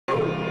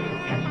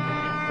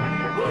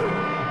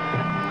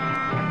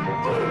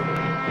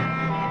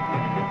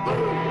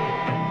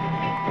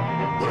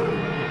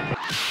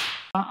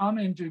I'm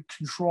into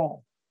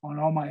control on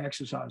all my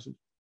exercises.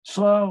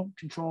 Slow,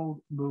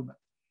 controlled movement.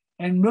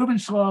 And moving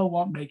slow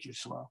won't make you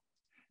slow.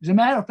 As a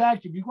matter of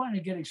fact, if you want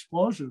to get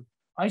explosive,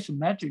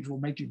 isometrics will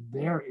make you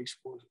very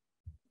explosive.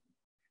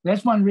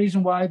 That's one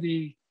reason why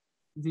the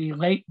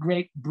late,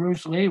 great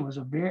Bruce Lee was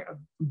a very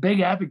big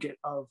advocate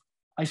of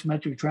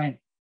isometric training.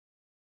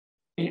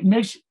 It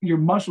makes your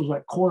muscles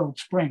like coiled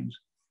springs.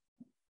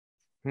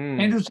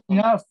 Interesting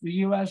enough, the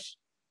U.S.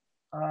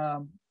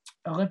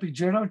 Olympic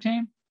judo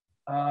team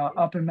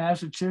up in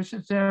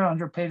Massachusetts there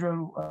under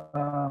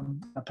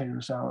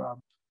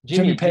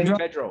Jimmy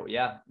Pedro.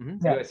 Yeah.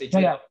 USA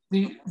judo.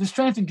 The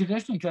strength and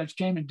conditioning coach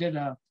came and did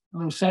a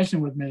little session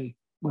with me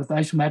with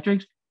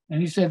isometrics, and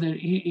he said that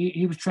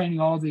he was training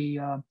all the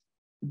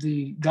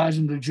guys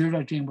in the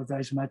judo team with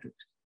isometrics.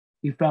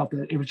 He felt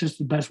that it was just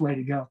the best way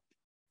to go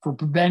for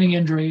preventing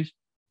injuries,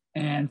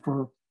 and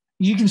for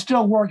you can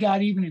still work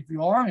out even if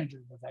you are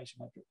injured with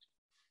isometrics.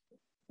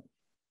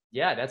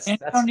 Yeah,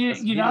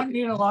 you don't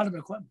need a lot of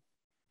equipment.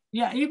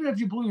 Yeah, even if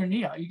you blew your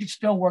knee out, you could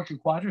still work your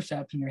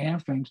quadriceps and your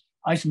hamstrings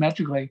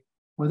isometrically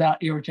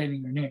without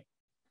irritating your knee.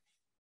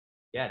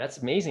 Yeah, that's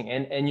amazing.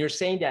 And you're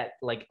saying that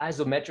like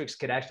isometrics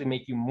could actually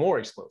make you more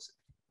explosive.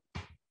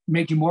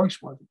 Make you more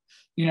explosive.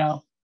 You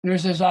know,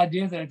 there's this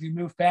idea that if you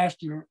move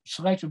fast, you're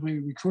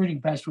selectively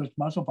recruiting fast twitch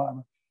muscle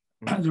fiber.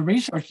 Mm-hmm. The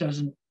research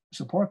doesn't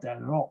support that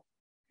at all.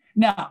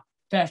 Now,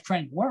 fast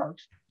training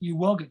works. You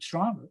will get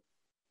stronger.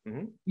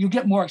 Mm-hmm. You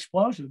get more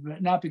explosive,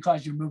 but not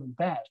because you're moving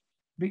fast,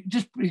 but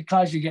just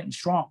because you're getting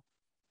strong.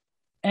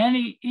 And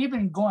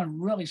even going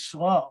really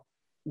slow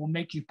will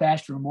make you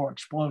faster and more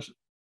explosive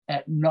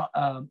at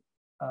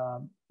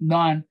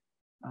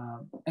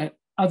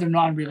other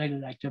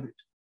non-related activities.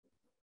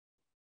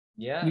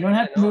 Yeah, you don't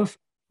have to move.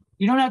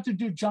 You don't have to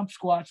do jump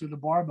squats with a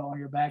barbell on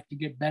your back to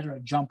get better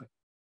at jumping.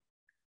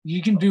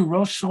 You can do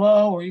real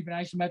slow or even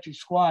isometric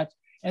squats,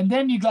 and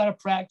then you got to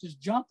practice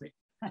jumping.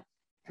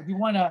 If you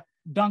want to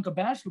dunk a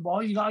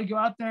basketball, you got to go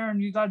out there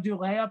and you got to do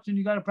layups and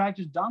you got to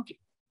practice dunking.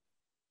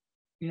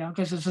 You know,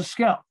 because it's a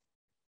skill.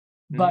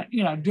 Mm-hmm. But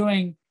you know,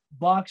 doing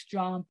box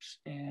jumps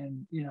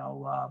and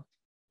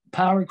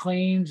power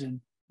cleans and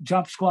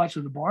jump squats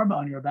with a barbell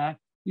on your back,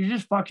 you're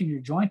just fucking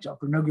your joints up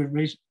for no good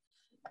reason.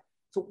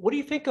 So what do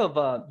you think of,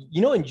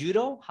 in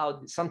judo,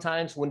 how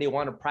sometimes when they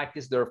want to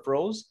practice their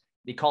throws,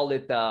 they call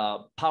it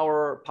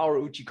power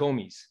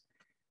uchikomis.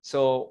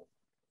 So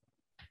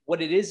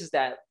what it is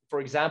that, for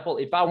example,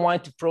 if I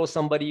wanted to throw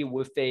somebody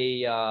with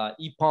a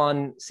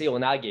ippon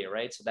seonage,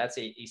 right? So that's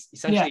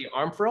essentially an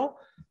arm throw.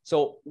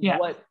 So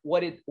what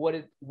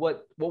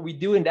we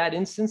do in that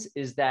instance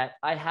is that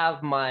I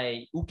have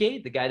my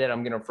uke, the guy that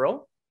I'm going to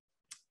throw,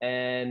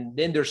 and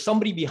then there's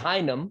somebody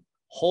behind him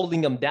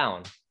holding him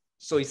down.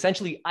 So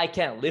essentially I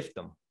can't lift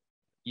them,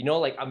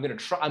 like I'm going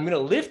to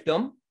lift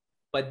them,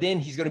 but then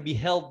he's going to be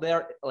held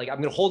there. Like I'm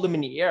going to hold him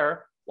in the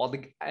air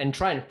and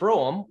try and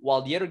throw him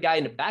while the other guy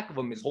in the back of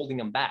him is holding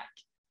him back.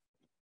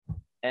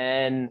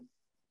 And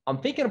I'm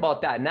thinking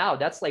about that now.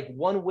 That's like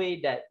one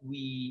way that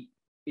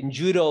in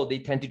judo, they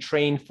tend to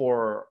train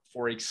for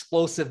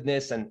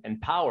explosiveness and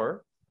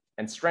power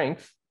and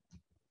strength.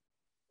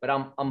 But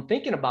I'm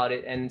thinking about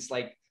it, and it's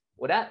like,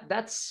 well,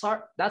 that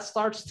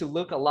starts to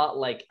look a lot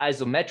like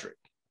isometric,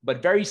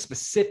 but very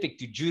specific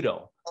to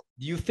judo.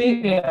 Do you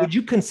think, would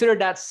you consider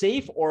that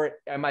safe, or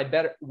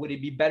would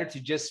it be better to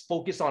just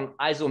focus on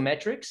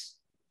isometrics?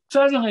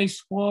 Suddenly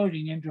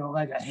exploding into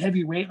like a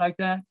heavy weight like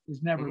that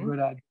is never a good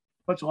idea.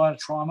 Puts a lot of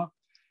trauma.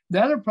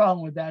 The other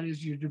problem with that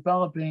is you're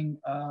developing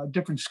a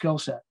different skill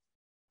set.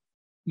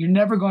 You're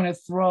never going to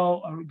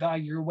throw a guy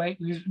your weight.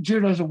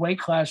 Judo is a weight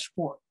class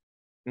sport.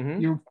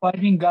 Mm-hmm. You're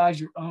fighting guys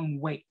your own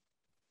weight.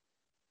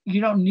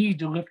 You don't need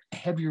to lift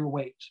heavier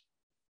weights.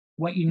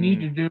 What you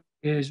need to do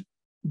is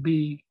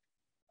be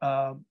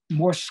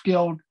more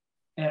skilled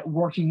at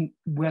working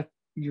with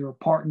your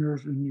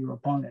partners and your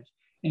opponents.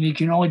 And you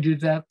can only do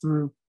that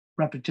through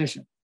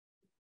repetition.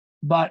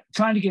 But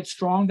trying to get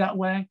strong that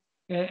way,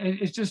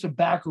 it's just a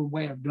backward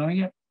way of doing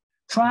it.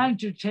 Trying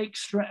to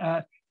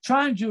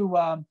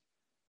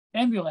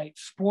emulate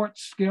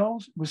sports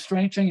skills with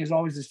strength training is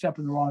always a step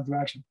in the wrong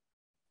direction.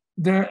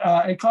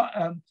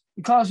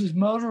 It causes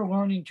motor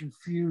learning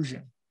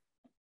confusion.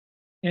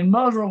 In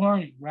motor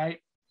learning, right?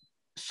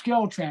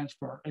 Skill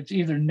transfer, it's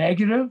either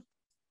negative,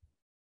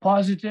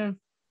 positive,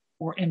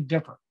 or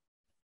indifferent.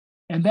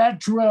 And that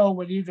drill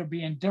would either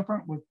be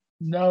indifferent with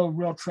no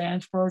real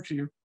transfer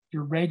to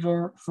your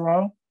regular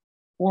throw,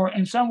 or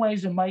in some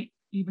ways it might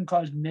even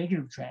cause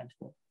negative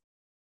transfer.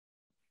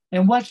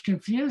 And what's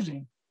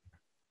confusing,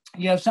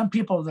 some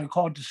people that are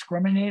called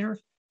discriminators,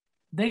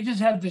 they just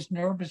have this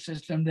nervous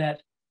system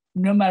that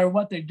no matter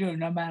what they do,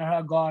 no matter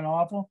how god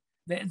awful,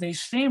 they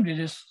seem to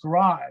just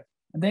thrive.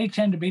 And they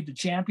tend to be the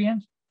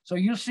champions. So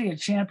you'll see a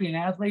champion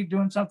athlete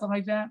doing something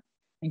like that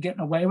and getting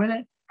away with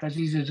it because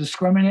he's a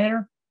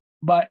discriminator.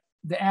 But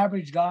the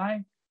average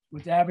guy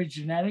with average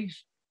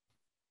genetics,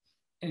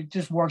 it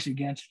just works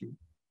against you.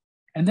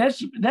 And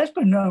that's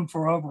been known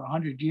for over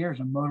 100 years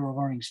in motor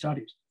learning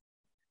studies.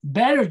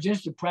 Better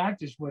just to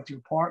practice with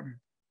your partner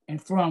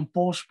and throw them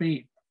full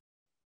speed.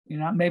 You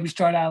know, maybe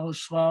start out a little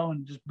slow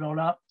and just build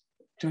up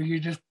till you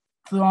just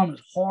throw them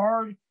as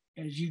hard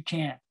as you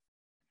can.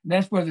 And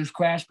that's where those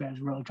crash pads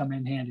really come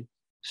in handy.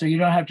 So you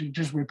don't have to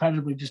just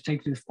repetitively just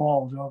take those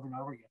falls over and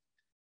over again.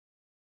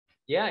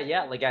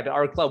 Yeah. Like at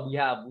our club, we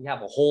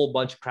have a whole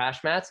bunch of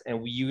crash mats, and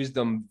we use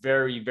them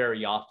very,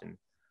 very often.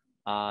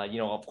 You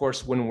know, of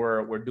course, when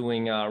we're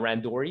doing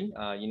randori,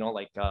 you know,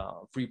 like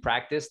free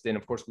practice, then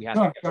of course we have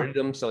to get rid of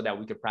them so that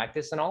we could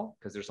practice and all,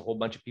 because there's a whole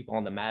bunch of people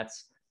on the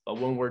mats. But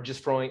when we're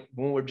just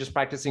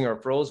practicing our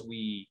throws,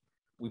 we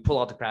pull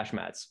out the crash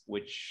mats,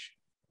 which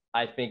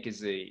I think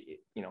is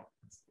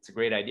it's a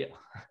great idea.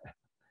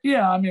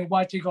 Yeah, I mean,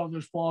 why take all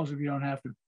those falls if you don't have to?